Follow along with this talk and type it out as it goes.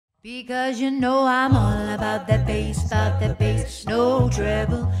Because you know I'm all about that bass, no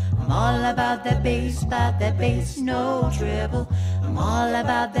treble. I'm all about that bass, no treble. I'm all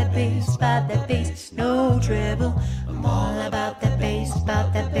about that bass, no treble. I'm all about that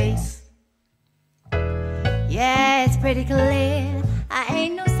bass. Yeah, it's pretty clear I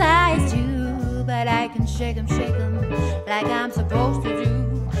ain't no size 2, but I can shake 'em like I'm supposed to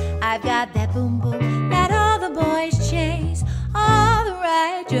do. I've got that boom boom that all the boys chase, all the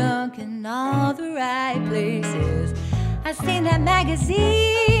right junk in all the right places. I've seen that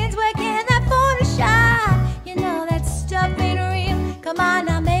magazines, where can that Photoshop? You know that stuff ain't real. Come on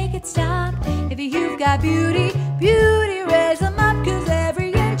now, make it stop. If you've got beauty, raise 'em up, 'cause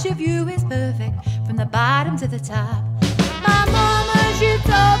every inch of you is perfect, from the bottom to the top. My mama, she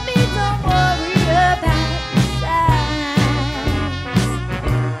told me don't worry about the size.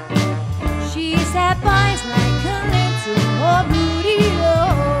 She said boys like a little more booty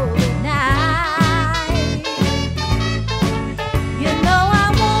overnight. You know I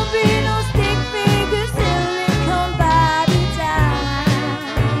won't be no stick figure, silicone Barbie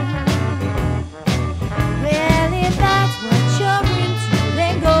type. Well, if that's what you're into,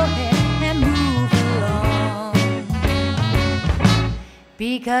 then go ahead and move along.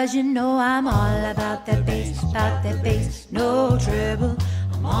 Because you know I'm all about that bass, no treble.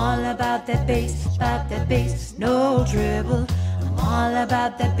 I'm all about that bass, no treble. I'm all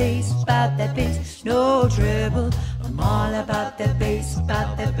about that bass, no treble. I'm all about that bass,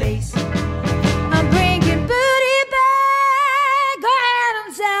 I'm bringing booty back. Go ahead and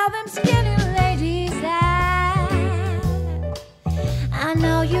tell them skinny ladies that I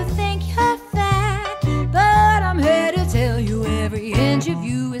know you think you're fat, but I'm here to tell you every inch of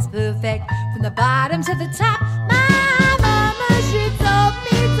you is perfect, from the bottom to the top. My mama, she told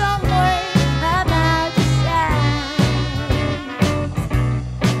me don't worry about your size.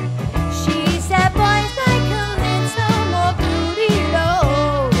 She said boys like a little more booty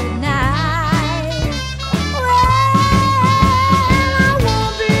overnight. Well, I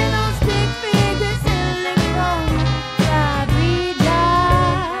won't be no stick figure, silicone Barbie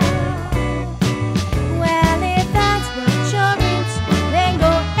doll. Well, if that's what you're into, then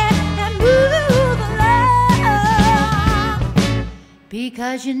go ahead and move along.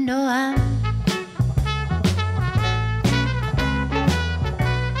 Because you know I'm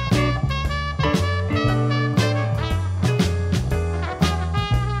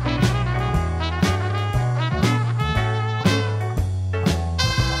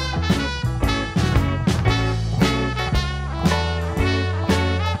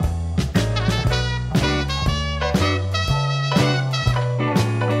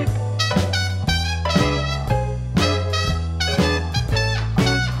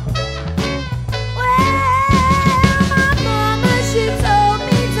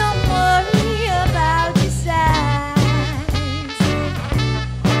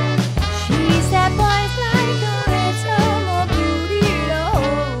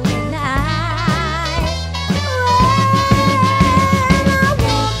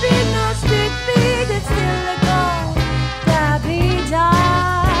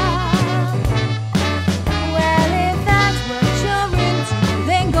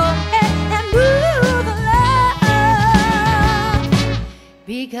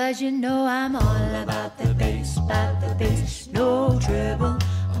because you know I'm all about that bass, no treble.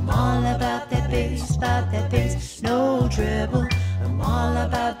 I'm all about that bass, no treble. I'm all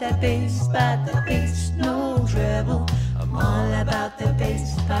about that bass, no treble. I'm all about that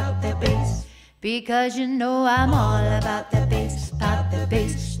bass, because you know I'm all about that bass,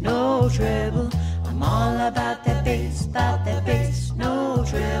 no treble. I'm all about that bass, no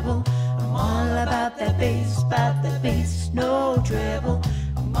treble. I'm all about that bass, no treble.